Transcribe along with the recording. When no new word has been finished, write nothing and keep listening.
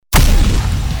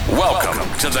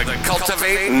Welcome to the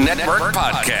Cultivate Network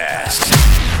podcast,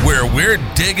 where we're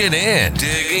digging in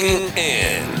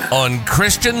on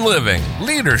Christian living,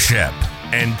 leadership,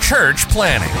 and church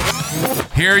planning.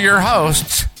 Here are your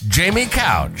hosts, Jamie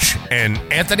Couch and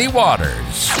Anthony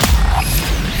Waters.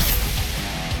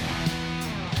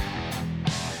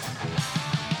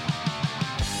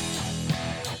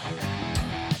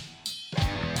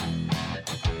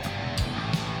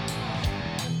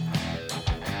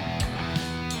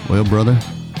 Well, brother,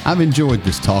 I've enjoyed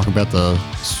this talk about the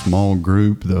small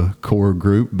group, the core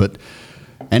group,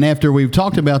 and after we've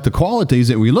talked about the qualities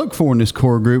that we look for in this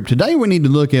core group, today we need to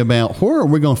look about where are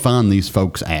we going to find these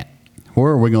folks at?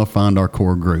 Where are we going to find our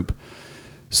core group?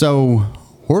 So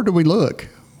where do we look?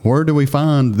 Where do we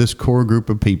find this core group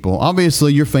of people?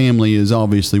 Obviously, your family is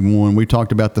obviously one. We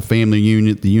talked about the family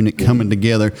unit, the unit coming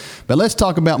together. But let's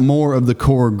talk about more of the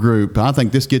core group. I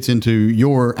think this gets into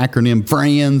your acronym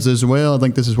FRIENDS as well. I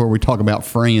think this is where we talk about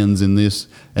friends in this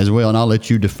as well. And I'll let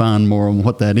you define more on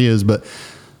what that is. But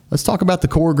let's talk about the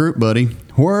core group, buddy.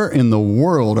 Where in the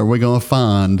world are we going to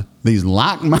find these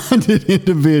like-minded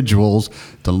individuals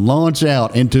to launch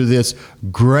out into this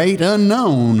great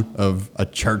unknown of a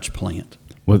church plant?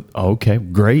 Well, okay,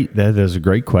 great. That is a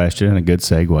great question and a good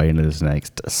segue into this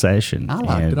next session. I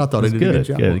liked it. I thought it did a good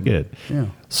job. Good. Yeah.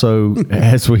 So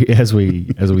as we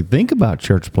think about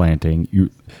church planting, you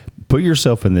put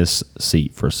yourself in this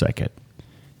seat for a second.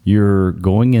 You're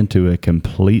going into a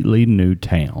completely new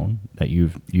town that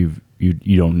you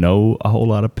don't know a whole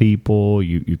lot of people.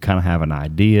 You kind of have an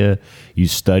idea. You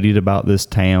studied about this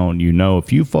town. You know a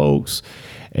few folks.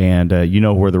 And you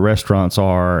know where the restaurants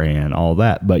are and all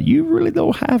that, but you really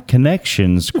don't have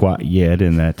connections quite yet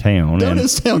in that town. Doesn't it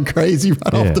sound crazy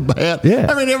right off the bat?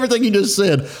 Yeah. I mean, everything you just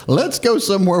said, let's go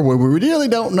somewhere where we really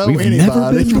don't know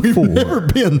anybody. We've never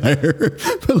been there,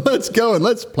 but let's go and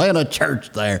let's plant a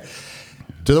church there.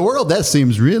 To the world, that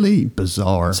seems really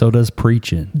bizarre. So does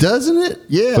preaching. Doesn't it?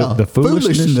 Yeah. But the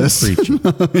foolishness of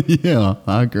preaching. Yeah,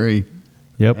 I agree.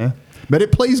 Yep. Yeah. But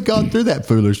it pleased God through that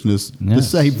foolishness to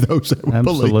save those that would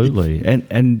believe. Absolutely.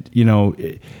 And you know,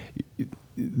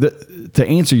 to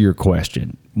answer your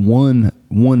question, one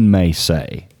may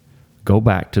say, go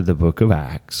back to the book of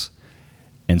Acts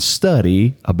and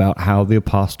study about how the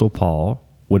Apostle Paul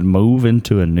would move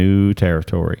into a new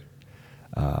territory,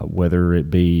 whether it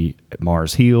be at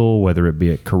Mars Hill, whether it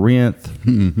be at Corinth,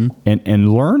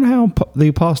 and learn how the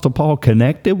Apostle Paul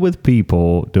connected with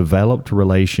people, developed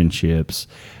relationships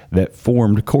that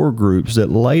formed core groups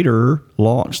that later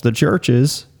launched the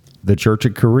churches, the church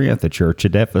at Corinth, the church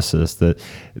at Ephesus,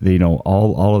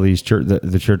 all of these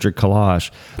the church at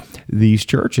Colossae. These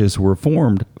churches were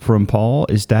formed from Paul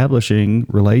establishing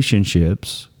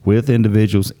relationships with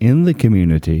individuals in the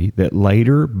community that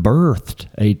later birthed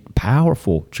a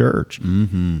powerful church.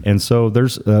 Mm-hmm. And so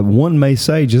there's one may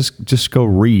say just go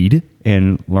read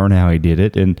and learn how he did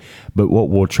it. But what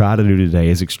we'll try to do today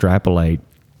is extrapolate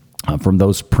from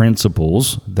those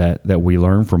principles that we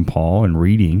learn from Paul and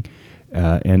reading,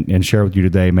 and share with you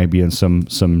today, maybe in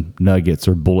some nuggets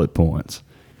or bullet points.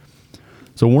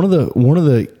 So one of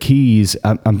the keys,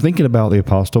 I'm thinking about the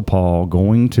Apostle Paul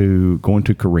going to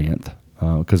Corinth,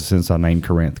 because since I named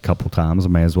Corinth a couple times, I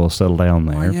may as well settle down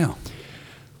there. Oh, yeah.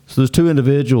 So there's two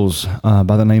individuals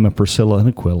by the name of Priscilla and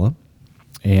Aquila,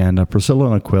 and Priscilla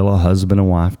and Aquila, husband and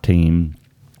wife team.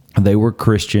 They were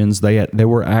Christians. They had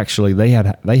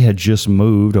just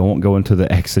moved. I won't go into the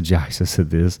exegesis of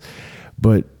this,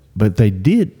 but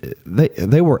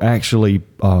they were actually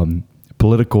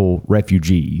political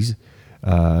refugees,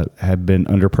 had been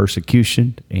under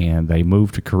persecution, and they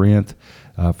moved to Corinth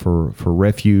for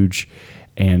refuge,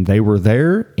 and they were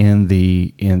there in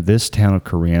this town of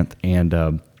Corinth,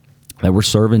 and they were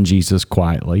serving Jesus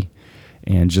quietly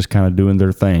and just kind of doing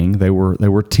their thing. They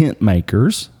were tent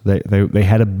makers. They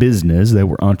had a business. They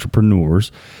were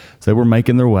entrepreneurs. So they were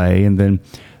making their way. And then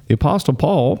the Apostle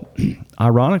Paul,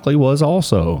 ironically, was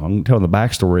also, I'm telling the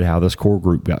backstory how this core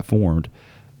group got formed.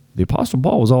 The Apostle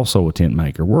Paul was also a tent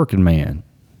maker, working man.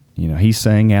 You know, he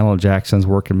sang Alan Jackson's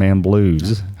Working Man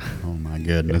Blues. Oh, my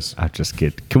goodness. I just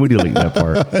kid. Can we delete that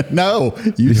part? No,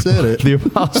 you said it. The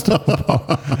Apostle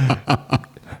Paul.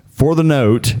 For the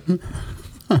note,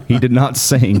 he did not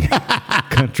sing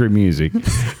country music.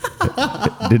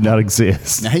 It did not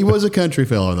exist. Now, he was a country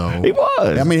fellow, though. He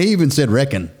was. I mean, he even said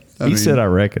reckon. He said, I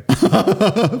reckon.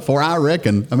 For I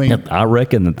reckon. I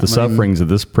reckon that the sufferings of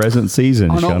this present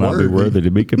season shall not be worthy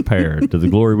to be compared to the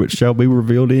glory which shall be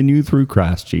revealed in you through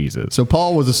Christ Jesus. So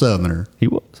Paul was a Southerner. He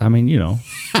was. I mean,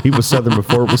 he was Southern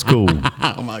before it was cool.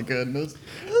 Oh, my goodness.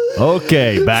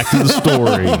 Okay, back to the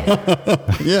story.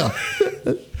 Yeah.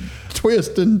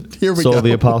 twist, and here we go. So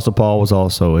the Apostle Paul was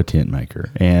also a tent maker,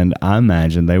 and I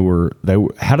imagine they were.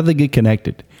 How did they get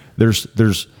connected? There's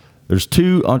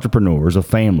two entrepreneurs, a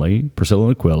family, Priscilla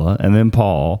and Aquila, and then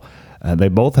Paul. They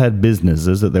both had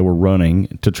businesses that they were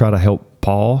running to try to help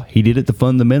Paul. He did it to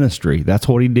fund the ministry. That's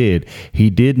what he did.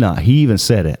 He even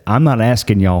said it. I'm not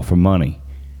asking y'all for money.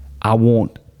 I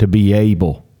want to be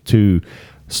able to,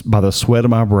 by the sweat of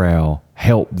my brow,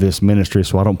 help this ministry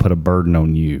so I don't put a burden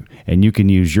on you. And you can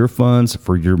use your funds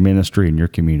for your ministry and your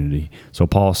community. So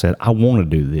Paul said, I want to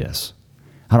do this.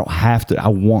 I don't have to. I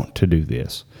want to do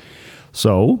this.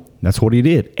 So that's what he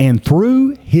did. And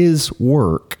through his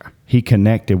work, he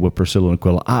connected with Priscilla and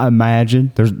Aquila. I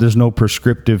imagine, there's no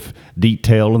prescriptive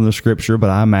detail in the scripture, but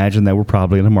I imagine they were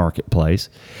probably in a marketplace.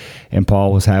 And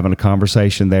Paul was having a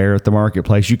conversation there at the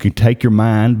marketplace. You can take your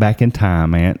mind back in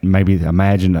time, and maybe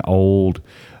imagine an old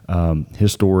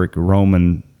historic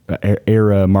Roman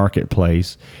era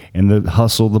marketplace, and the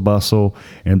hustle, the bustle,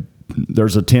 and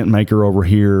there's a tent maker over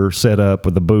here set up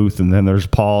with a booth, and then there's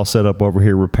Paul set up over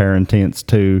here repairing tents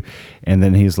too. And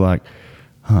then he's like,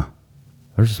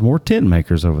 there's more tent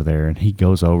makers over there. And he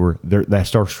goes over there. They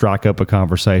start to strike up a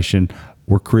conversation.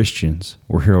 We're Christians.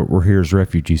 We're here as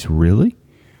refugees. Really?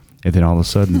 And then all of a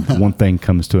sudden, one thing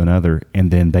comes to another, and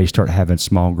then they start having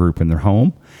small group in their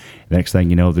home. The next thing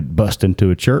you know, they bust into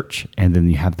a church, and then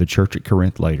you have the church at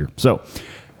Corinth later. So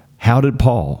how did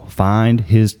Paul find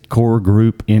his core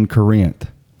group in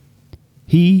Corinth?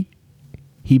 He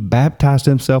baptized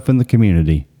himself in the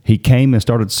community. He came and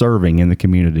started serving in the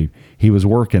community. He was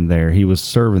working there. He was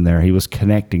serving there. He was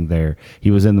connecting there. He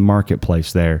was in the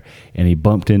marketplace there, and he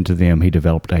bumped into them. He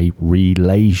developed a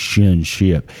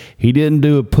relationship. He didn't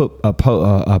do a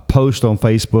post on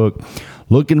Facebook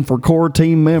looking for core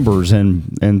team members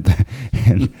and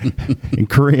in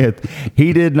Corinth.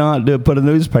 He did not put a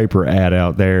newspaper ad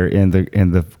out there in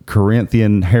the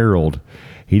Corinthian Herald.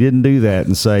 He didn't do that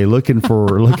and say looking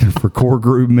for core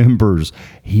group members.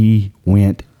 He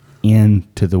went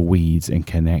into the weeds and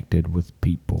connected with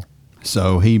people.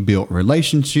 So he built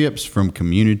relationships from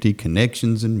community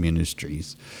connections and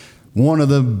ministries. One of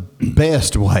the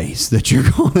best ways that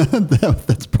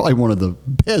that's probably one of the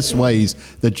best ways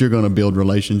that you're going to build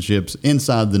relationships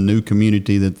inside the new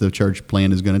community that the church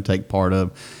plan is going to take part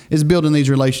of is building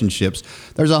these relationships.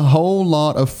 There's a whole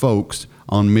lot of folks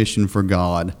on mission for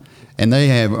God, and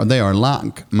they are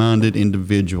like-minded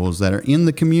individuals that are in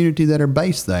the community that are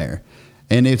based there.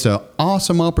 And it's an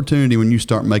awesome opportunity when you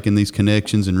start making these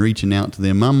connections and reaching out to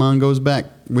them. My mind goes back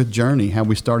with Journey, how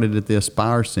we started at the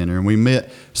Aspire Center, and we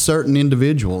met certain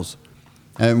individuals,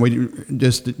 and we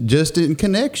just in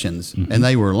connections, and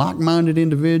they were like-minded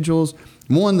individuals.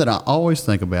 One that I always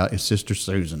think about is Sister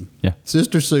Susan. Yeah.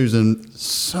 Sister Susan,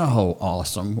 so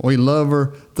awesome. We love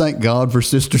her. Thank God for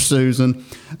Sister Susan.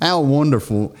 How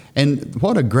wonderful. And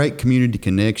what a great community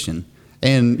connection.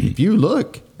 And if you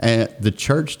look at the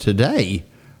church today,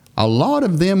 a lot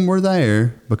of them were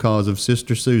there because of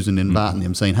Sister Susan inviting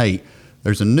them, saying, hey,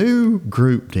 there's a new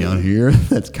group down here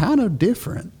that's kind of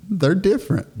different. They're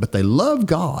different, but they love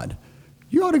God.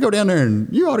 You ought to go down there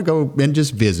and you ought to go and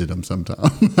just visit them sometime.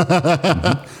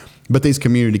 But these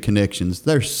community connections,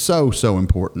 they're so, so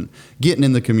important. Getting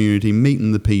in the community,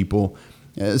 meeting the people,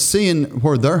 seeing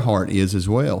where their heart is as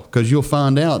well, because you'll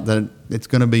find out that it's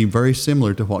going to be very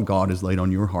similar to what God has laid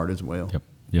on your heart as well.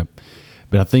 Yep.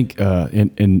 But I think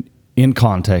in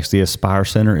context, the Aspire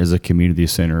Center is a community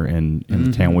center in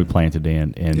the town we planted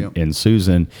in, and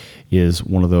Susan is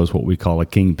one of those what we call a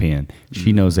kingpin.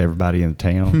 She knows everybody in the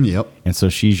town. And so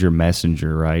she's your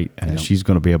messenger, right? And she's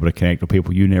going to be able to connect with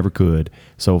people you never could.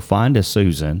 So find you a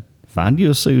Susan,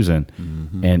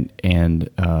 and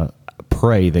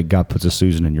pray that God puts a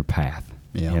Susan in your path,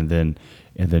 and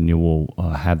then you will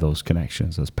have those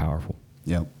connections. That's powerful.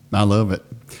 Yep, I love it.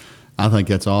 I think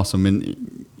that's awesome.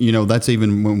 And, that's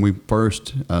even when we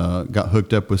first got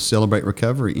hooked up with Celebrate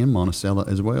Recovery in Monticello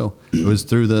as well. It was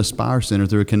through the Aspire Center,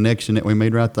 through a connection that we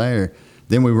made right there.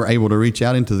 Then we were able to reach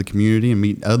out into the community and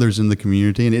meet others in the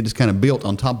community, and it just kind of built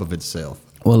on top of itself.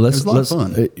 Well, it was a lot of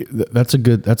fun. That's a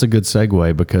good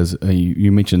segue because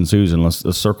you mentioned Susan.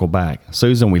 Let's circle back.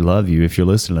 Susan, we love you. If you're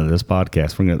listening to this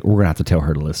podcast, we're gonna have to tell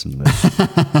her to listen to this.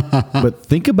 But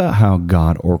think about how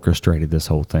God orchestrated this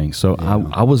whole thing. So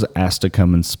I was asked to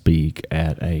come and speak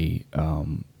at a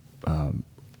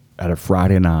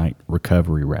Friday night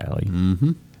recovery rally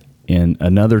in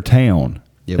another town,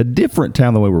 a different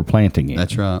town than we were planting in.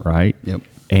 That's right. Right. Yep.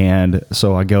 And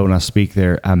so I go and I speak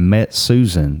there. I met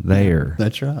Susan there.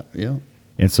 That's right. Yeah.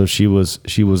 And so she was,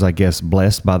 I guess,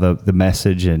 blessed by the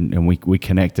message, and we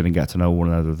connected and got to know one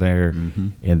another there.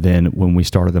 And then when we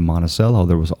started in Monticello,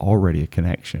 there was already a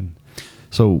connection.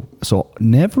 So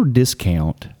never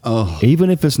discount, even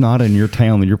if it's not in your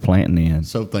town that you're planting in.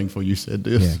 So thankful you said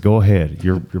this. Yeah, go ahead.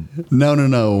 You're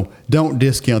No. Don't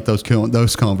discount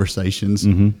those conversations,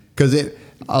 because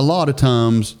a lot of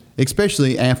times,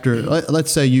 especially after,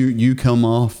 let's say you come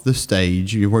off the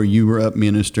stage where you were up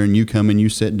ministering, you come and you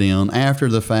sit down. After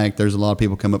the fact, there's a lot of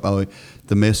people come up, oh,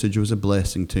 the message was a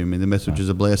blessing to me. The message is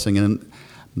a blessing. And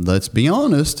let's be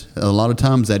honest, a lot of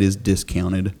times that is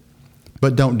discounted.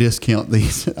 But don't discount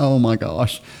these. Oh, my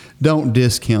gosh. Don't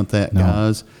discount that,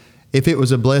 guys. If it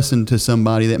was a blessing to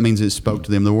somebody, that means it spoke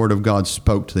to them. The Word of God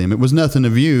spoke to them. It was nothing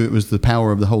of you. It was the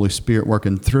power of the Holy Spirit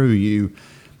working through you.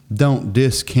 Don't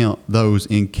discount those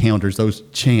encounters, those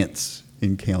chance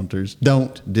encounters.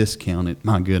 Don't discount it.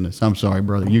 My goodness. I'm sorry,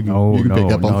 brother. You can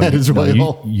pick up on that as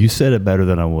well. You said it better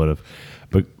than I would have.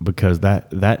 Because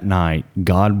that night,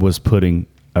 God was putting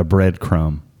a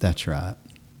breadcrumb. That's right.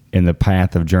 In the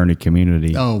path of Journey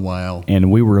Community. Oh, wow. And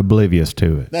we were oblivious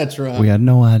to it. That's right. We had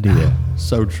no idea.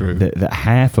 So true. That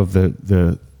half of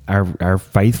our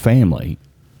faith family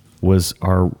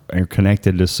are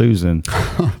connected to Susan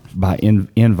by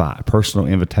invite, personal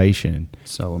invitation.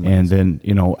 So amazing. And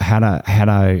then, had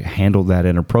I handled that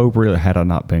inappropriately, had I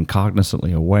not been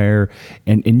cognizantly aware,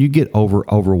 and you get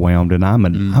overwhelmed, and I'm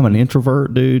an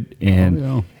introvert, dude,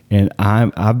 and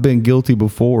I've been guilty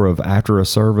before of, after a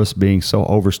service, being so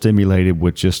overstimulated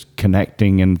with just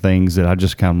connecting and things that I'm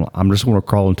just going to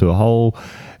crawl into a hole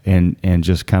and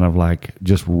just kind of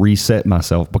just reset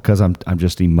myself, because I'm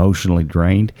just emotionally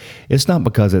drained. It's not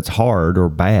because it's hard or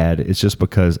bad. It's just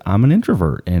because I'm an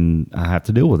introvert and I have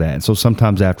to deal with that. And so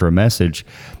sometimes after a message,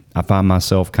 I find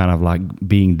myself kind of like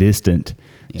being distant,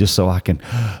 just so I can,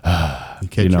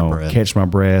 catch my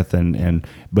breath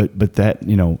but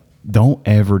that, don't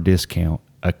ever discount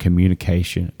a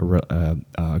communication,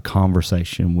 a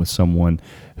conversation with someone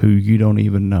who you don't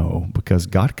even know, because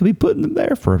God could be putting them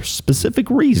there for a specific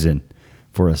reason,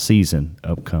 for a season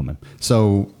upcoming.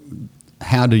 So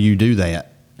how do you do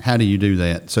that?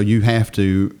 So you have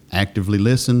to actively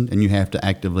listen, and you have to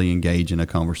actively engage in a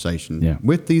conversation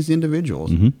with these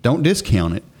individuals. Don't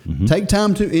discount it. Take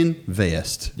time to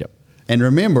invest. Yep. And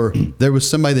remember, there was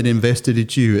somebody that invested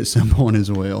at you at some point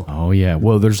as well. Oh, yeah.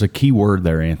 Well, there's a key word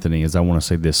there, Anthony, is I want to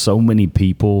say this. So many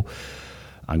people,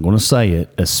 I'm going to say it,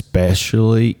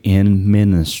 especially in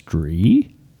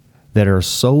ministry, that are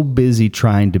so busy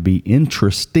trying to be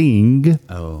interesting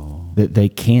that they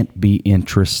can't be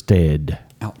interested.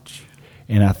 Ouch.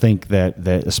 And I think that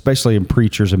especially in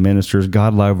preachers and ministers,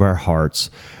 God love our hearts.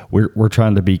 We're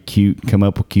trying to be cute, come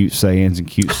up with cute sayings and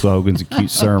cute slogans and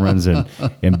cute sermons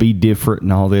and be different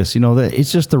and all this. That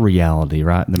it's just the reality,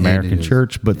 right, in the American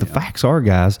church. But the facts are,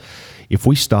 guys, if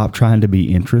we stop trying to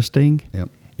be interesting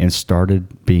and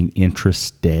started being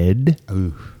interested,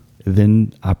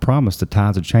 then I promise the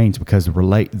tides will change, because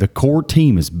the core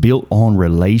team is built on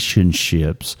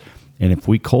relationships. And if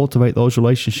we cultivate those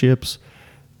relationships,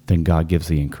 then God gives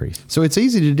the increase. So it's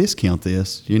easy to discount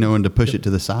this, and to push it to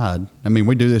the side. I mean,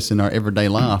 we do this in our everyday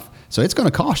life. So it's going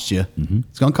to cost you.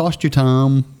 It's going to cost you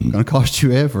time. It's going to cost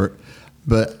you effort.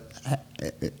 But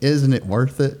isn't it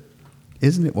worth it?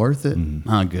 Isn't it worth it?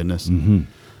 My goodness.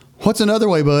 What's another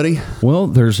way, buddy? Well,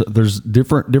 there's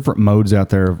different modes out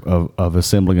there of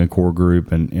assembling a core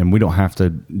group, and we don't have to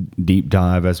deep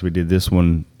dive as we did this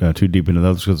one too deep into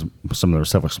those, because some of them are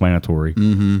self-explanatory.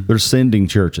 There's sending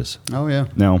churches. Oh, yeah.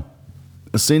 Now,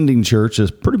 a sending church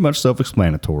is pretty much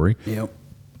self-explanatory. Yep.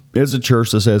 It's a church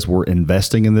that says we're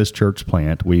investing in this church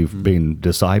plant. We've been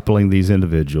discipling these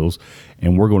individuals,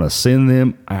 and we're going to send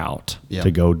them out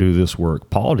to go do this work.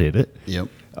 Paul did it. Yep.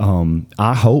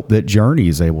 I hope that Journey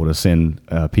is able to send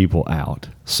people out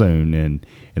soon and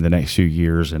in the next few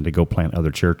years, and to go plant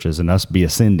other churches, and us be a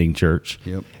sending church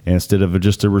instead of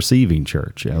just a receiving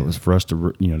church. It was for us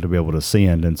to to be able to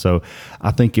send. And so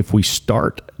I think if we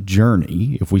start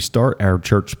Journey, if we start our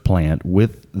church plant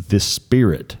with this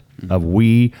spirit of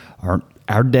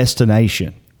our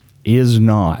destination is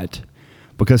not,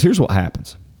 because here's what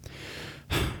happens.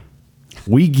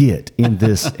 We get in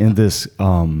this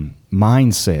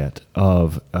mindset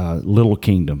of little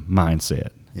kingdom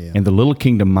mindset. Yeah. And the little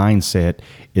kingdom mindset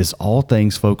is all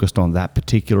things focused on that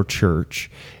particular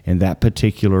church and that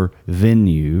particular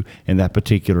venue and that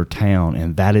particular town.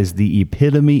 And that is the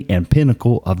epitome and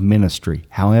pinnacle of ministry.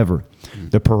 However,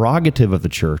 the prerogative of the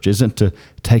church isn't to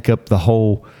take up the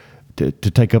whole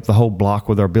block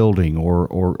with our building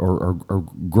or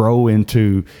grow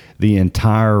into the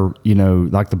entire,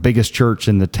 like the biggest church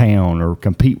in the town, or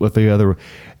compete with the other.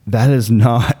 That is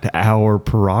not our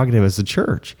prerogative as a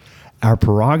church. Our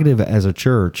prerogative as a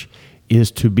church is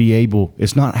to be able,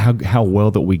 it's not how well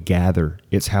that we gather,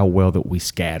 it's how well that we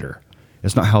scatter.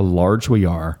 It's not how large we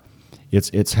are,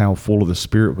 it's how full of the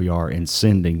Spirit we are in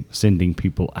sending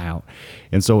people out.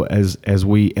 And so as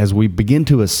we begin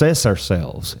to assess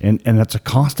ourselves, and that's a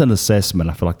constant assessment,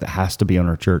 I feel like that has to be on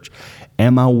our church.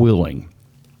 Am I willing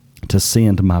to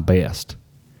send my best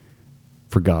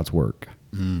for God's work?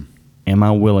 Am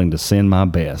I willing to send my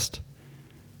best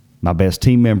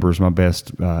team members, my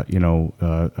best,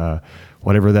 whatever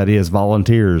that is,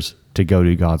 volunteers to go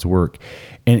do God's work?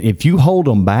 And if you hold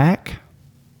them back,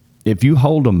 if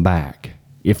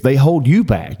they hold you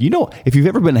back, if you've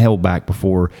ever been held back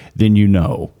before, then you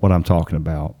know what I'm talking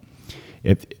about.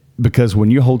 Because when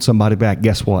you hold somebody back,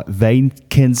 guess what? They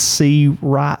can see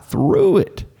right through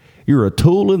it. You're a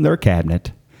tool in their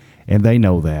cabinet, and they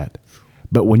know that.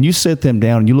 But when you sit them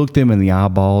down and you look them in the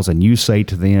eyeballs and you say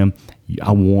to them,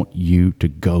 I want you to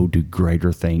go do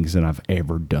greater things than I've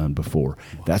ever done before.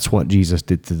 That's what Jesus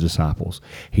did to the disciples.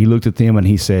 He looked at them and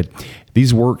he said,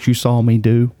 these works you saw me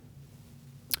do,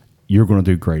 you're going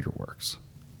to do greater works.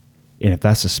 And if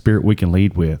that's the spirit we can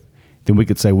lead with, then we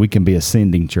could say we can be a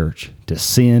sending church to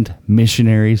send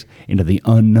missionaries into the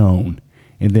unknown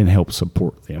and then help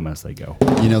support them as they go.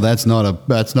 That's not a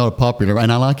popular,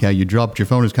 and I like how you dropped your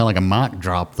phone. It's kind of like a mic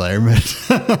drop there,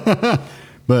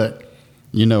 but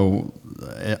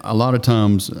a lot of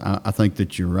times I think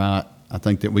that you're right. I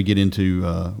think that we get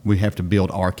into we have to build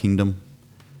our kingdom,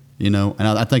 and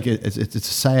I think it's a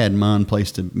sad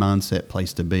mindset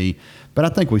place to be. But I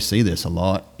think we see this a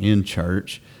lot in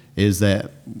church, is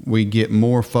that we get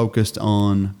more focused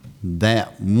on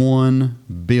that one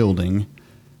building,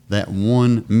 that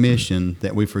one mission,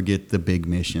 that we forget the big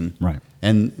mission. Right.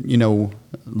 And,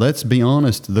 let's be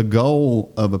honest, the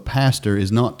goal of a pastor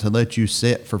is not to let you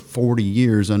sit for 40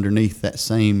 years underneath that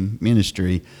same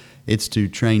ministry. It's to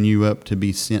train you up to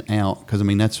be sent out. Because,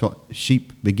 that's what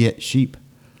sheep beget sheep,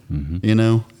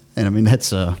 And,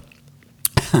 that's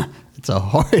it's a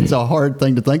hard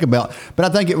thing to think about. But I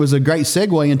think it was a great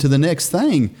segue into the next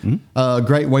thing, a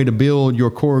great way to build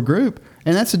your core group,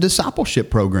 and that's the discipleship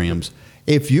programs.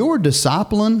 If you're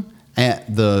discipling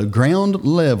at the ground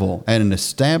level at an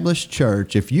established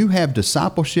church, if you have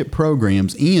discipleship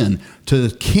programs to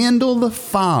kindle the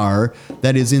fire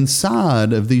that is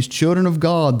inside of these children of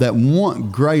God that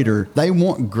want greater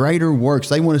works.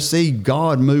 They want to see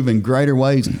God move in greater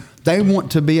ways. They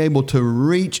want to be able to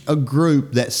reach a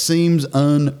group that seems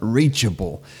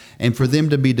unreachable, and for them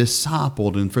to be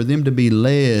discipled and for them to be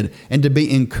led and to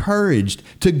be encouraged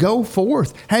to go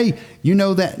forth. Hey,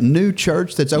 that new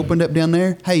church that's opened up down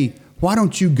there? Hey, why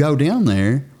don't you go down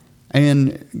there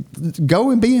and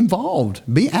go and be involved,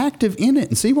 be active in it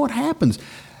and see what happens?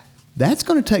 That's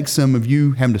going to take some of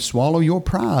you having to swallow your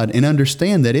pride and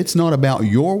understand that it's not about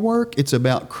your work, it's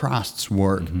about Christ's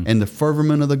work and the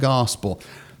fervor of the gospel.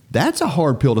 That's a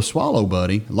hard pill to swallow,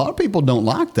 buddy. A lot of people don't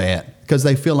like that because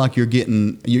they feel like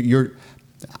you're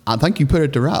I think you put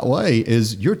it the right way,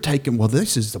 is you're taking,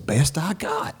 this is the best I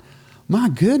got. My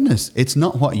goodness, it's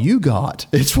not what you got.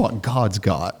 It's what God's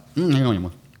got. No,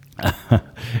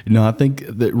 I think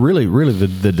that really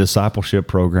the discipleship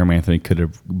program, Anthony, could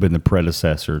have been the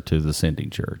predecessor to the sending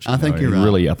church. I think you're right.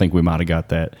 Really, I think we might have got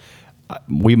that.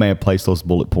 We may have placed those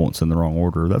bullet points in the wrong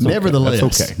order. Nevertheless,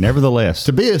 that's okay. Nevertheless,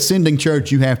 to be a sending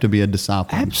church, you have to be a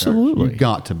discipling absolutely. church. You've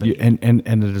got to be. And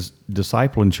the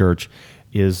discipling church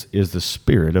is the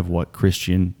spirit of what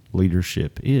Christian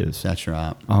leadership is. That's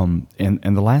right. And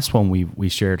the last one we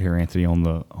shared here, Anthony, on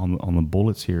the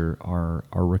bullets here are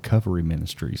recovery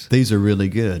ministries. These are really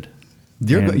good.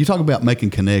 You talk about making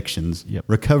connections. Yep.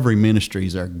 Recovery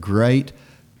ministries are great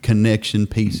connection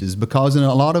pieces, because in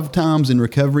a lot of times in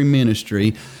recovery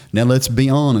ministry, now let's be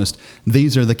honest,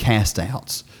 these are the cast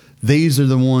outs. These are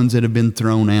the ones that have been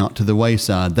thrown out to the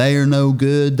wayside. They are no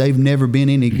good. They've never been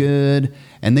any good.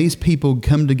 And these people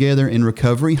come together in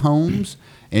recovery homes,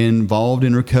 involved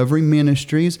in recovery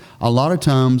ministries. A lot of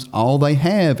times all they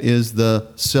have is the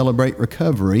Celebrate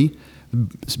Recovery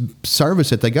service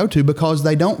that they go to, because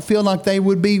they don't feel like they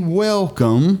would be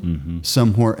welcome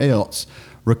somewhere else.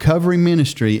 Recovery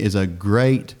ministry is a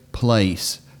great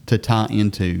place to tie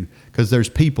into, because there's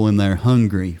people in there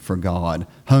hungry for God,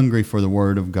 hungry for the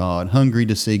Word of God, hungry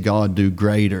to see God do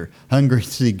greater, hungry to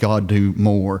see God do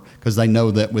more, because they know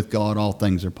that with God all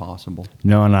things are possible.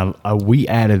 No, and we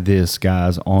added this,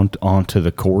 guys, onto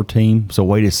the core team. So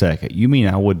wait a second. You mean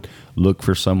I would look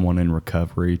for someone in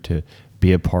recovery to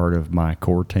be a part of my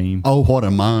core team? Oh, what a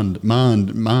mind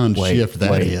shift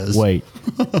that is. Wait.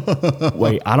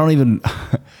 I don't even...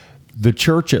 The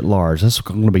church at large, this is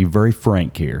going to be very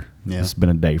frank here. Yeah. It's been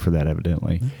a day for that,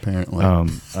 evidently. Apparently.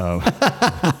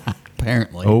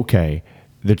 Apparently. Okay.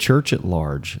 The church at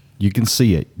large, you can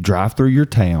see it. Drive through your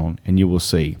town and you will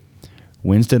see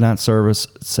Wednesday night service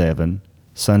at 7,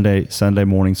 Sunday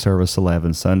morning service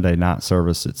 11, Sunday night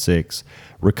service at 6,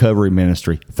 recovery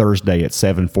ministry Thursday at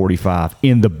 7:45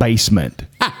 in the basement.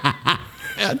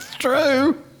 That's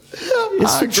true.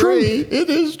 It's I true. agree. It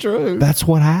is true. That's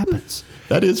what happens.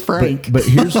 That is frank. But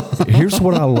here's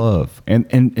what I love,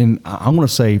 and I want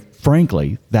to say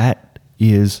frankly, that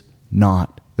is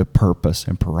not the purpose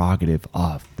and prerogative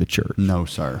of the church. No,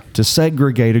 sir. To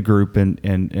segregate a group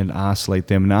and isolate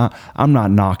them. Now, I'm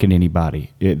not knocking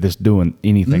anybody that's doing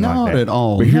anything like that. Not at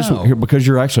all. But No. because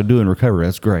you're actually doing recovery,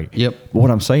 that's great. Yep. But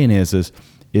what I'm saying is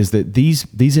that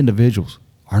these individuals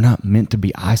are not meant to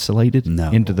be isolated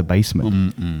into the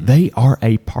basement. They are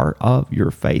a part of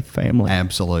your faith family.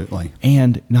 Absolutely.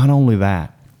 And not only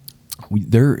that,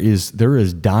 there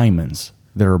is diamonds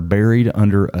that are buried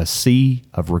under a sea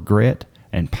of regret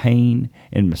and pain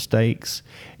and mistakes,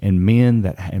 and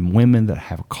men and women that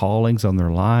have callings on their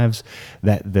lives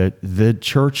that the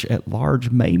church at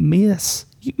large may miss.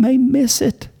 You may miss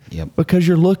it. Yep. Because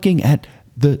you're looking at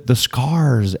the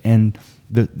scars and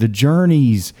the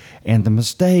journeys and the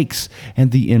mistakes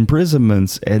and the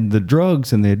imprisonments and the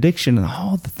drugs and the addiction and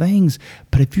all the things.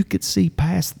 But if you could see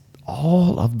past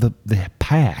all of the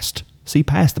past, see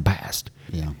past the past,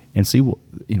 Yeah. and see what,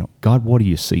 God, what do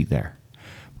you see there?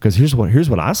 Because here's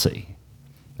what I see.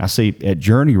 I see at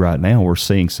Journey right now, we're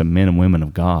seeing some men and women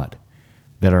of God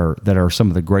that are some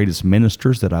of the greatest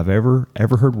ministers that I've ever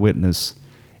heard witness,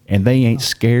 and they ain't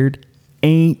scared.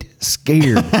 Ain't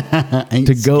scared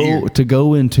to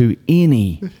go into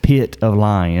any pit of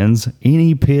lions,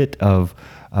 any pit of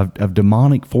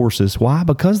demonic forces. Why?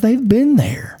 Because they've been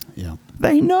there. Yeah.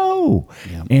 They know.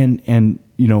 Yeah. And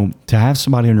to have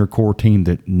somebody on your core team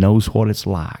that knows what it's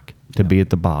like to be at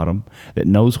the bottom, that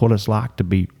knows what it's like to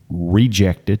be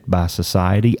rejected by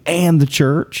society and the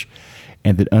church,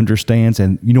 and that understands,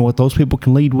 and you know what those people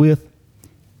can lead with?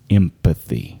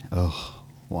 Empathy. Oh,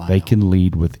 wow. They can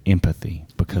lead with empathy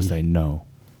because they know.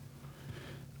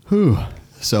 Whew.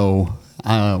 So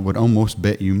I would almost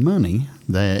bet you money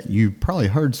that you probably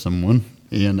heard someone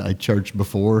in a church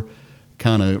before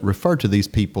kind of refer to these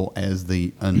people as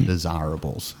the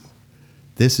undesirables.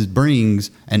 This brings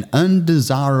an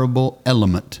undesirable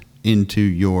element into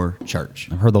your church.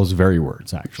 I've heard those very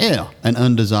words, actually. Yeah, an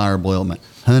undesirable element.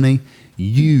 Honey,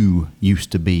 you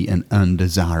used to be an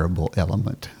undesirable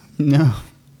element. No.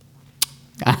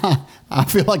 I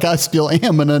feel like I still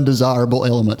am an undesirable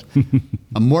element.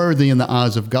 I'm worthy in the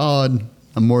eyes of God.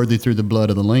 I'm worthy through the blood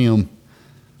of the Lamb.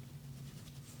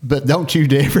 But don't you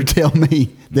ever tell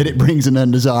me that it brings an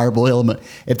undesirable element.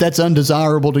 If that's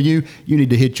undesirable to you, you need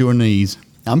to hit your knees.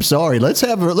 I'm sorry. Let's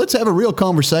have a real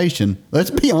conversation. Let's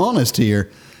be honest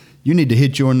here. You need to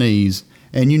hit your knees,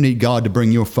 and you need God to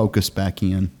bring your focus back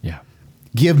in. Yeah.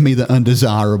 Give me the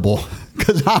undesirable,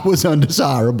 because I was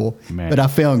undesirable, Man. but I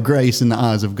found grace in the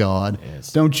eyes of God.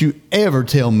 Yes. Don't you ever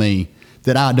tell me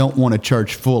that I don't want a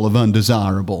church full of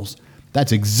undesirables.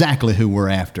 That's exactly who we're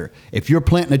after. If you're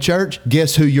planting a church,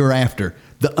 guess who you're after?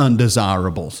 The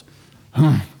undesirables.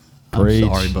 Preach. I'm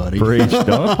sorry, buddy. Preach.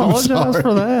 Don't apologize sorry.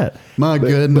 for that. My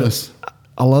goodness.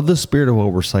 I love the spirit of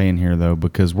what we're saying here, though,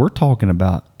 because we're talking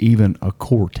about even a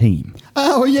core team.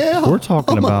 Oh, yeah. We're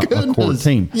talking Oh, my about a core goodness.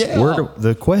 team. Yeah.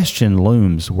 The question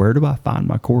looms, where do I find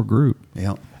my core group?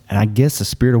 Yeah. And I guess the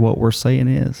spirit of what we're saying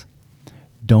is,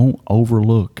 don't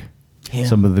overlook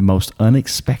some of the most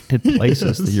unexpected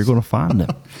places that you're going to find them.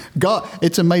 God,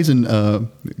 it's amazing,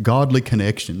 godly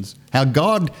connections.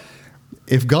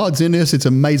 If God's in this, it's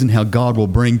amazing how God will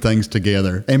bring things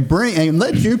together and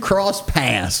let you cross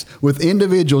paths with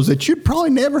individuals that you'd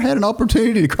probably never had an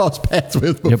opportunity to cross paths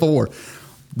with before. Yep.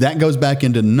 That goes back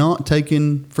into not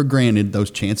taking for granted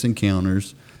those chance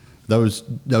encounters,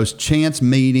 those chance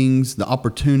meetings, the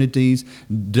opportunities.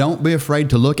 Don't be afraid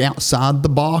to look outside the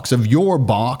box of your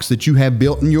box that you have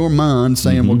built in your mind,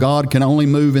 saying, well, God can only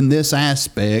move in this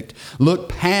aspect. Look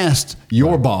past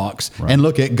your box and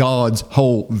look at God's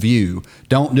whole view.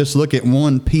 Don't just look at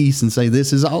one piece and say,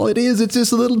 this is all it is. It's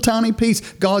just a little tiny piece.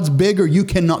 God's bigger. You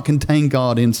cannot contain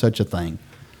God in such a thing.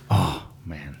 Oh,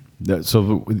 man.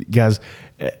 So, guys,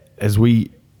 as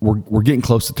we're getting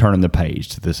close to turning the page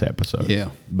to this episode.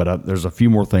 Yeah. But there's a few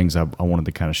more things I wanted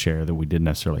to kind of share that we didn't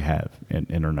necessarily have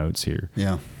in our notes here.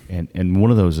 Yeah. And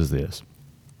one of those is this.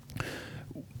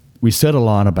 We said a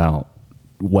lot about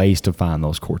ways to find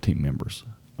those core team members.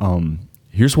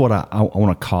 Here's what I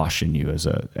want to caution you as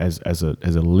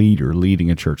a leader leading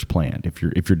a church plant, if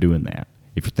you're doing that,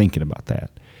 if you're thinking about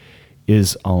that,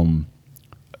 is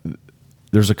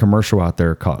there's a commercial out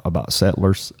there about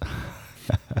settlers.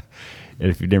 And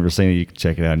if you've never seen it, you can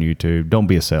check it out on YouTube. Don't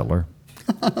be a settler.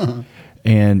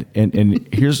 and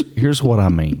here's what I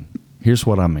mean. Here's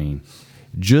what I mean.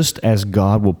 Just as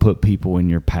God will put people in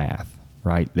your path,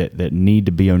 right, that need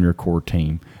to be on your core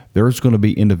team, there's going to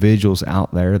be individuals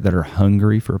out there that are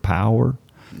hungry for power,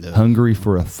 hungry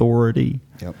for authority.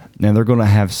 Yep. And they're going to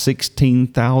have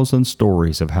 16,000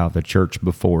 stories of how the church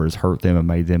before has hurt them and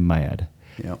made them mad.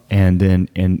 Yep.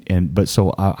 But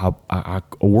so a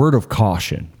word of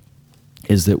caution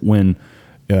is that when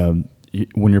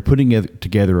you're putting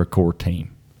together a core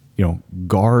team,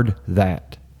 guard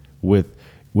that with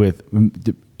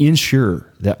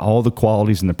ensure that all the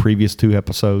qualities in the previous 2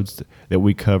 episodes that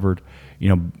we covered,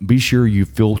 be sure you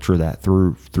filter that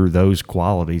through those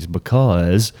qualities,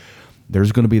 because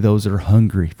there's going to be those that are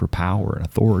hungry for power and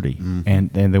authority,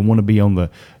 and they want to be on the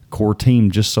core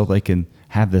team just so they can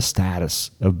have the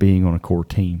status of being on a core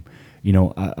team.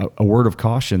 A word of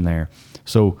caution there.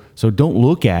 So don't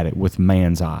look at it with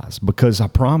man's eyes, because I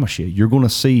promise you, you're going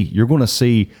to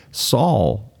see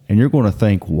Saul. And you're going to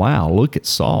think, wow, look at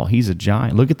Saul. He's a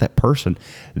giant. Look at that person.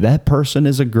 That person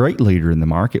is a great leader in the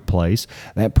marketplace.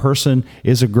 That person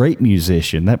is a great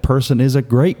musician. That person is a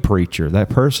great preacher. That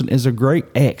person is a great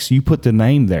X. You put the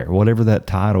name there, whatever that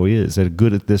title is, they're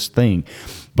good at this thing.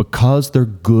 Because they're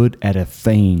good at a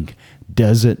thing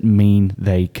doesn't mean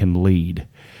they can lead.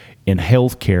 In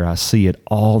healthcare, I see it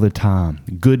all the time.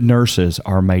 Good nurses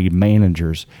are made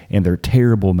managers, and they're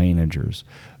terrible managers.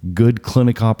 Good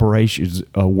clinic operations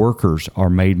workers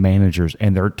are made managers,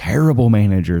 and they're terrible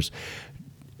managers.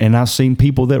 And I've seen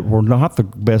people that were not the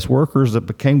best workers that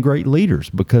became great leaders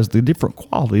because the different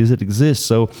qualities that exist.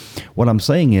 So what I'm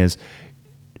saying is,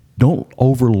 don't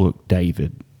overlook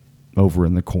David over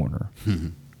in the corner.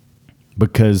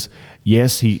 Because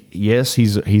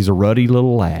he's a ruddy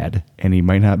little lad, and he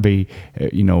may not be,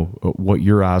 what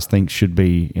your eyes think should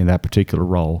be in that particular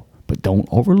role. But don't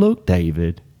overlook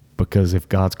David, because if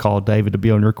God's called David to be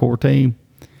on your core team,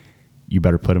 you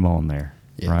better put him on there,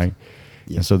 right?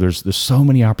 Yes. And so there's so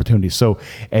many opportunities. So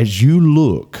as you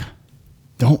look,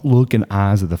 don't look in the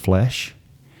eyes of the flesh,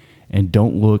 and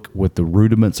don't look with the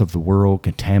rudiments of the world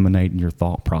contaminating your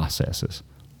thought processes.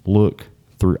 Look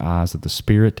through eyes of the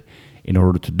Spirit. In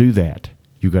order to do that,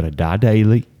 you got to die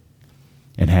daily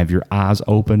and have your eyes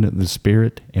open to the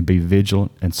Spirit and be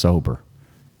vigilant and sober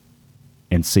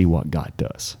and see what God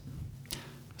does.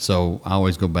 So I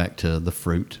always go back to the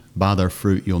fruit. By their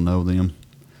fruit, you'll know them.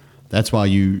 That's why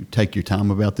you take your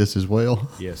time about this as well.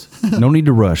 Yes. No need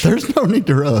to rush. There's no need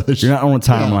to rush. You're not on a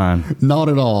timeline. Yeah, not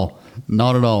at all.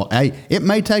 Not at all. Hey, it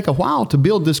may take a while to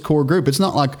build this core group. It's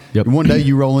not like one day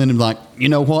you roll in and like, you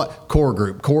know what? Core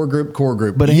group.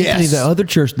 But Anthony, the other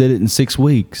church did it in 6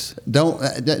 weeks. Don't.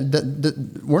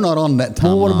 We're not on that timeline.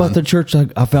 Well, what about the church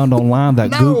I found online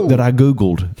that that I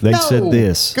Googled? They said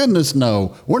this. Goodness,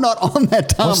 no. We're not on that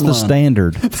timeline. What's the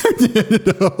standard?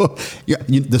 The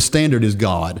standard is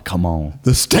God. Come on.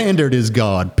 The standard is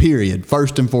God, period.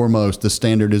 First and foremost, the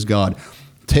standard is God.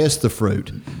 Test the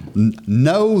fruit.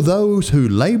 Know those who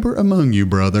labor among you,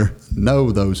 brother.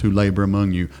 Know those who labor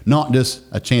among you. Not just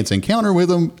a chance encounter with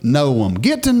them. Know them.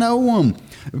 Get to know them.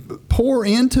 Pour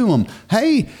into them.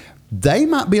 Hey, they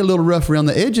might be a little rough around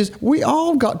the edges. We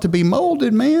all got to be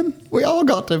molded, man. We all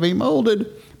got to be molded.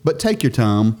 But take your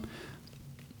time.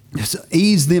 Just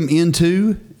ease them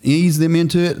into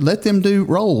it. Let them do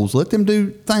roles. Let them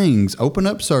do things. Open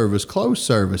up service, close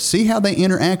service. See how they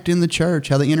interact in the church,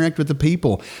 how they interact with the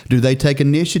people. Do they take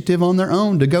initiative on their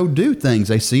own to go do things?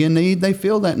 They see a need, they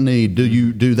feel that need.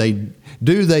 Do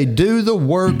they do the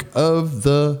work of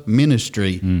the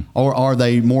ministry, or are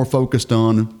they more focused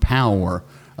on power?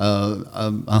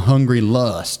 A hungry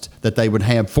lust that they would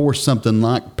have for something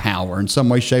like power in some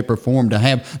way, shape, or form, to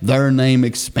have their name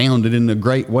expounded in a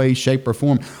great way, shape, or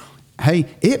form. Hey,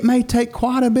 it may take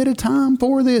quite a bit of time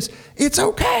for this. It's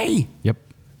okay. Yep.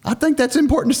 I think that's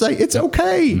important to say. It's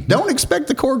okay. Don't expect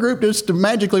the core group just to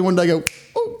magically one day go,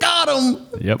 oh, got him.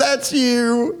 Yep. That's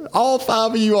you. All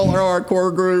 5 of you all are our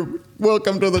core group.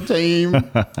 Welcome to the team.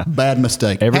 Bad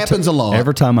mistake. Happens a lot.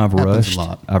 Every time I've rushed,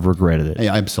 I've regretted it.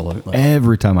 Yeah, absolutely.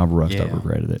 Every time I've rushed, I've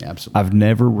regretted it. Absolutely. I've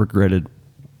never regretted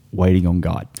waiting on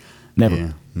God. Never.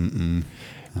 Yeah. Mm-mm.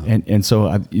 And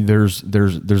so there's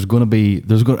going to be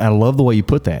I love the way you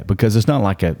put that, because it's not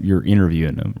like you're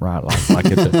interviewing them, right? Like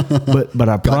it's but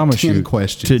I promise you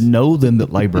to know them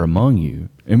that labor among you.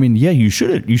 I mean, yeah, you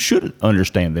should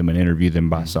understand them and interview them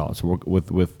by thoughts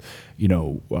with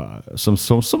some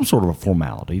sort of a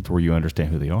formality to where you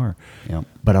understand who they are. Yeah.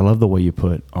 But I love the way you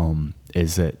put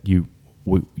is that you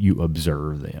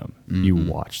observe them, you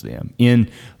watch them in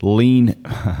lean.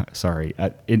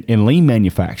 In lean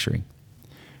manufacturing.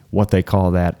 what they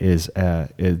call that is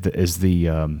it's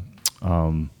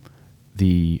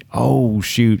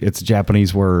a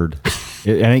Japanese word.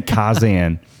 It ain't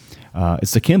kaizen.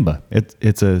 It's a Kimba.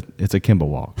 It's a Kimba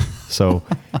walk. So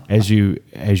as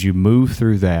you move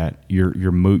through that,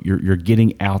 you're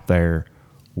getting out there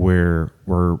where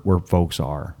folks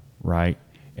are, right?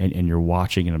 And you're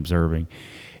watching and observing.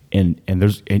 And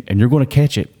you're going to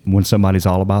catch it when somebody's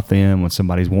all about them, when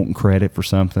somebody's wanting credit for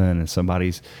something, and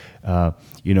somebody's,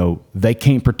 they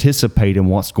can't participate in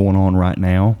what's going on right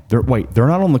now. They're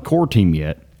not on the core team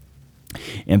yet,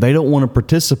 and they don't want to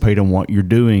participate in what you're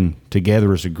doing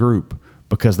together as a group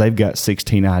because they've got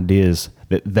 16 ideas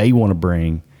that they want to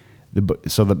bring,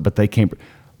 but they can't.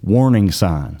 Warning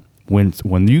sign: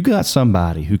 when you got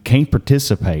somebody who can't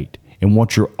participate in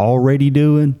what you're already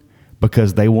doing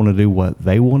because they want to do what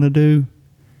they want to do,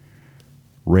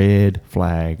 red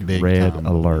flag, Big red time.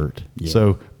 alert. Yeah.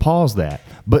 So pause that.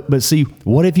 But see,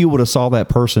 what if you would have saw that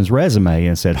person's resume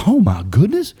and said, oh my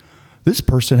goodness, this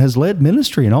person has led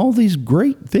ministry and all these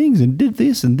great things and did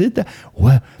this and did that.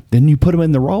 Well, then you put them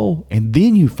in the role and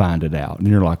then you find it out and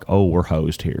you're like, oh, we're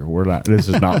hosed here. This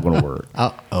is not going to work.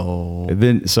 Uh-oh. And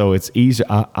then, so it's easy.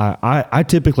 I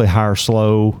typically hire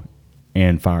slow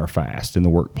and fire fast in the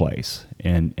workplace.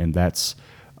 And that's,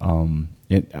 I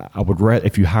would rather,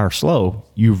 if you hire slow,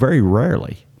 you very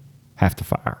rarely have to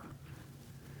fire.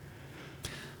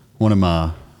 One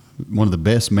of the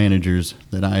best managers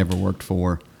that I ever worked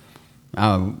for,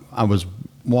 I was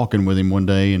walking with him one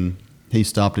day and he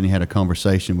stopped and he had a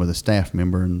conversation with a staff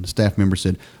member, and the staff member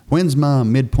said, when's my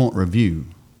midpoint review?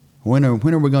 When are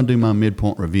we going to do my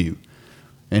midpoint review?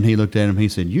 And he looked at him, he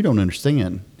said, you don't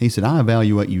understand. He said, I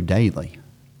evaluate you daily.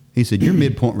 He said, your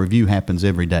midpoint review happens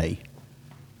every day.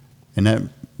 And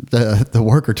the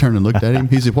worker turned and looked at him.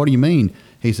 He said, what do you mean?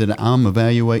 He said, I'm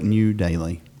evaluating you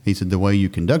daily. He said, the way you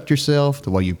conduct yourself,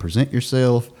 the way you present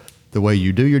yourself, the way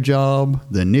you do your job,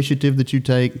 the initiative that you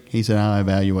take. He said, I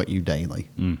evaluate you daily.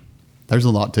 There's a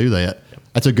lot to that.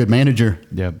 That's a good manager.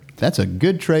 Yep. That's a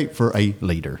good trait for a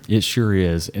leader. It sure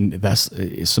is. And that's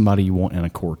somebody you want in a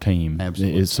core team.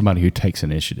 Absolutely. Is somebody who takes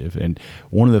initiative. And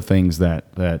one of the things that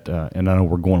and I know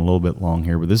we're going a little bit long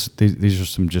here, but these are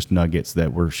some just nuggets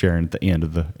that we're sharing at the end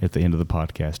of the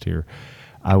podcast here.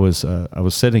 I was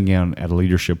sitting down at a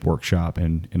leadership workshop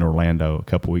in Orlando a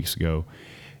couple weeks ago,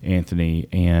 Anthony,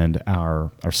 and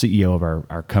our CEO of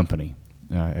our company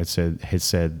had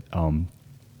said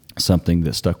something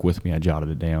that stuck with me. I jotted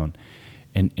it down,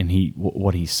 and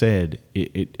what he said was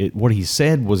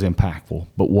impactful.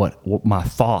 But what my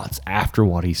thoughts after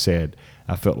what he said,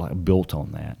 I felt like built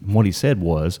on that. And what he said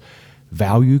was,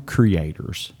 value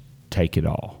creators take it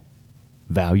all.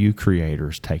 Value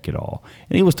creators take it all.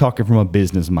 And he was talking from a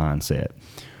business mindset.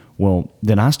 Well,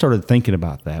 then I started thinking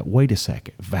about that. Wait a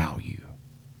second, value.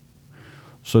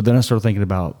 So then I started thinking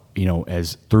about,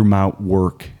 as through my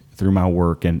work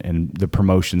and the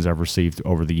promotions I've received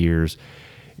over the years,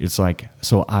 it's like,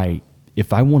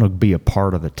 if I want to be a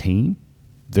part of a team,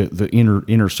 the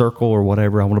inner circle or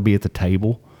whatever, I want to be at the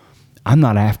table, I'm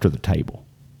not after the table.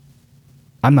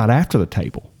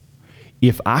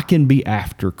 If I can be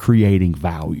after creating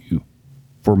value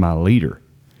for my leader,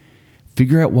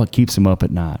 figure out what keeps them up at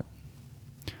night,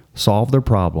 solve their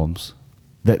problems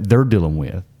that they're dealing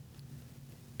with,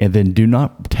 and then do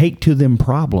not take to them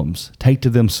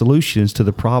solutions to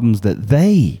the problems that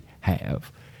they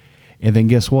have. And then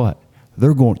guess what?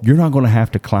 You're not going to have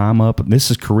to climb up.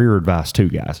 This is career advice too,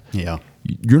 guys. Yeah.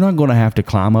 You're not going to have to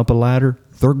climb up a ladder.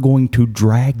 They're going to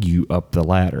drag you up the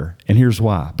ladder. And here's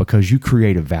why. Because you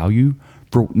create a value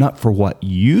not for what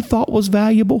you thought was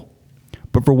valuable,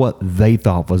 but for what they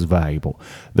thought was valuable.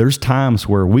 There's times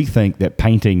where we think that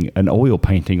painting an oil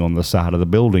painting on the side of the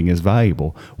building is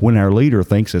valuable when our leader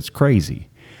thinks it's crazy.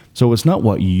 So it's not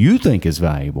what you think is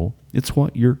valuable, it's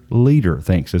what your leader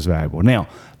thinks is valuable. Now,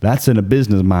 that's in a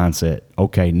business mindset.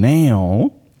 Okay,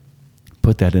 now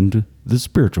put that into the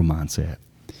spiritual mindset.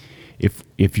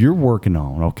 If you're working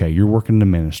in the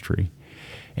ministry,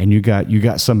 and you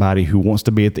got somebody who wants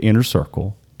to be at the inner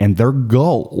circle, and their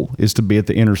goal is to be at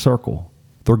the inner circle,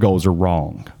 their goals are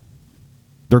wrong.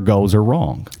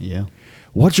 Yeah.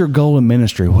 What's your goal in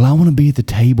ministry? Well, I want to be at the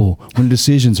table when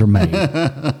decisions are made.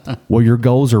 Well, your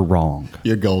goals are wrong.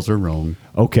 Your goals are wrong.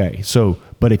 Okay,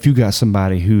 but if you got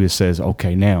somebody who says,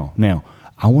 okay, now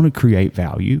I want to create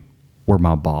value where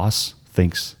my boss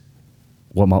thinks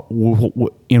what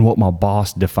my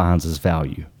boss defines as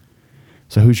value.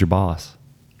 So who's your boss?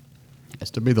 Has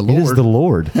to be the Lord. It is the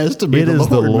Lord. Has to be it the is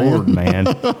Lord, the Lord, man.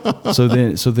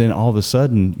 So then all of a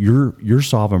sudden you're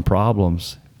solving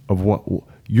problems of what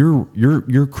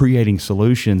you're creating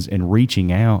solutions and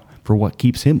reaching out for what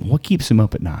keeps him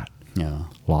up at night. Yeah.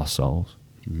 Lost souls,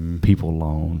 people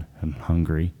alone and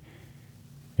hungry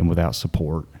and without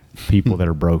support, people that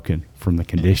are broken from the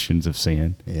conditions of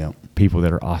sin, people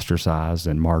that are ostracized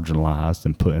and marginalized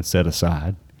and put and set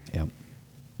aside.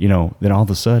 Then all of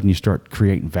a sudden you start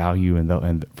creating value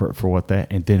and for what that,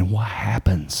 and then what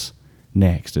happens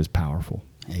next is powerful.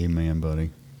 Amen, buddy.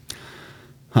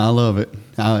 I love it.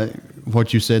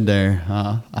 What you said there,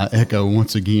 I echo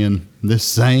once again. This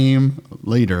same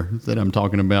leader that I'm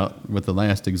talking about with the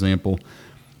last example,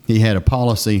 he had a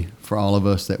policy for all of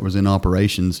us that was in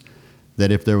operations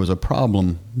that if there was a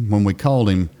problem, when we called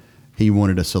him, he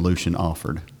wanted a solution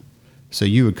offered. So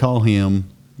you would call him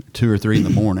 2 or 3 in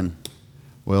the morning.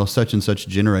 Well, such and such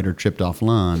generator tripped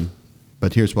offline,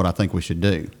 but here's what I think we should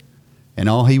do. And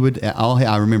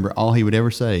I remember all he would ever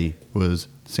say was,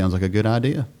 "Sounds like a good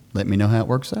idea. Let me know how it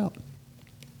works out."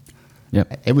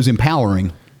 Yep. It was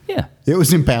empowering. Yeah. It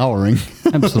was empowering.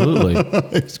 Absolutely.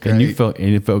 It's great.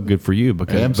 And it felt good for you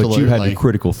but you had to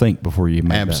critical think before you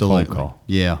made that phone call.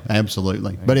 Yeah,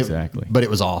 absolutely. Exactly. But it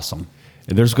was awesome.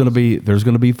 And there's going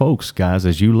to be folks, guys,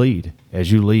 as you lead,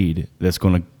 that's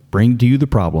going to bring to you the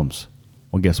problems.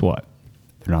 Well, guess what?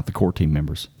 They're not the core team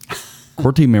members.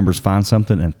 Core team members find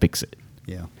something and fix it.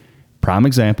 Yeah. Prime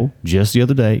example, just the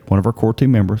other day, one of our core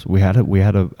team members, we had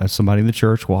somebody in the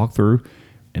church walk through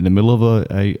in the middle of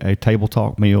a table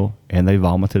talk meal, and they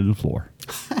vomited on the floor.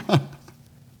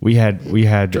 we had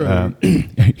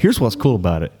here's what's cool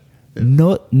about it.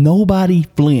 Nobody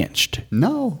flinched.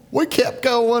 No, we kept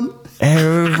going.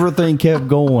 Everything kept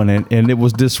going, and it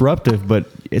was disruptive, but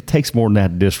it takes more than that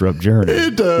to disrupt journey.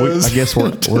 It does. I guess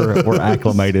we're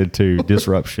acclimated to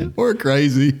disruption. We're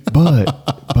crazy.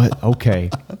 But okay,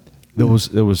 there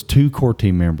was 2 core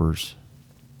team members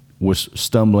was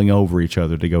stumbling over each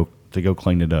other to go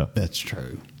clean it up. That's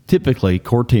true. Typically,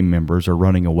 core team members are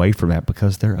running away from that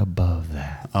because they're above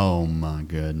that. Oh my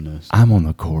goodness! I'm on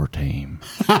the core team.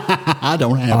 I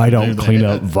don't clean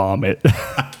up vomit.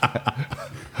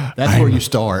 That's where you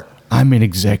start. I'm an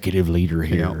executive leader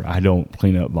here. Yeah. I don't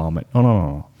clean up vomit. Oh,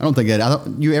 no. I don't think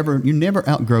that. You never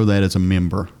outgrow that as a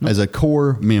member, as a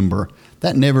core member.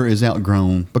 That never is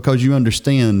outgrown because you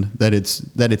understand that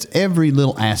it's every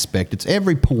little aspect. It's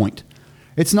every point.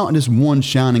 It's not just one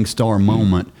shining star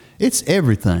moment. It's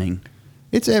everything.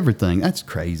 It's everything. That's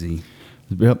crazy.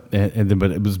 Yep.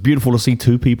 But it was beautiful to see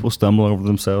 2 people stumble over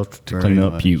themselves to clean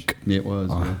up puke. It was.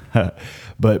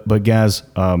 But guys,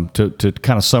 to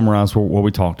kind of summarize what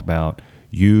we talked about,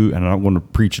 and I don't want to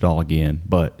preach it all again,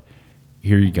 but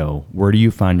here you go. Where do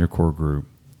you find your core group?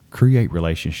 Create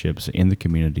relationships in the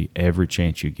community every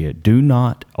chance you get. Do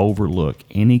not overlook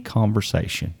any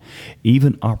conversation,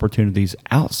 even opportunities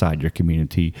outside your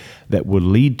community that would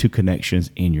lead to connections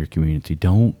in your community.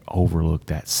 Don't overlook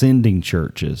that. Sending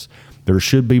churches. There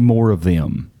should be more of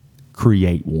them.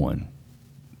 Create one.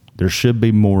 There should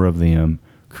be more of them.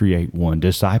 Create one.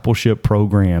 Discipleship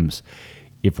programs.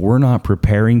 If we're not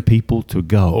preparing people to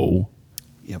go,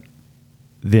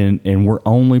 and we're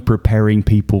only preparing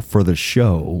people for the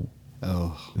show,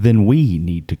 then we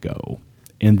need to go.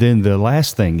 And then the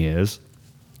last thing is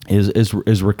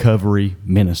recovery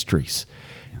ministries.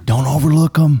 Don't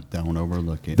overlook them. Don't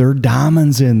overlook it. There are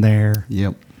diamonds in there.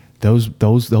 Yep. Those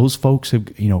folks have,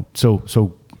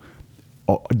 so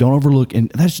don't overlook,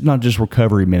 and that's not just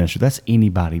recovery ministry. That's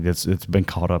anybody that's been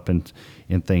caught up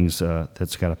in things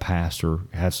that's got a past or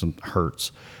has some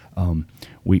hurts.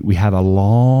 We have a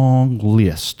long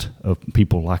list of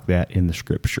people like that in the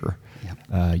Scripture.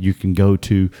 Yep. You can go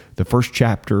to the first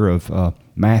chapter of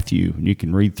Matthew, and you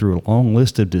can read through a long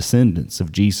list of descendants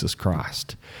of Jesus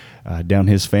Christ down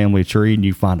his family tree, and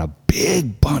you find a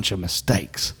big bunch of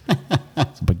mistakes.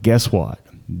 But guess what?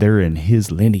 They're in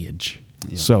his lineage.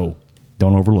 Yep. So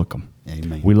don't overlook them.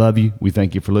 Amen. We love you. We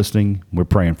thank you for listening. We're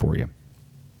praying for you.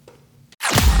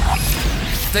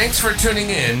 Thanks for tuning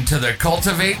in to the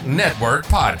Cultivate Network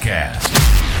podcast.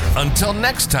 Until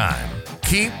next time,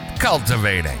 keep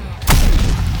cultivating.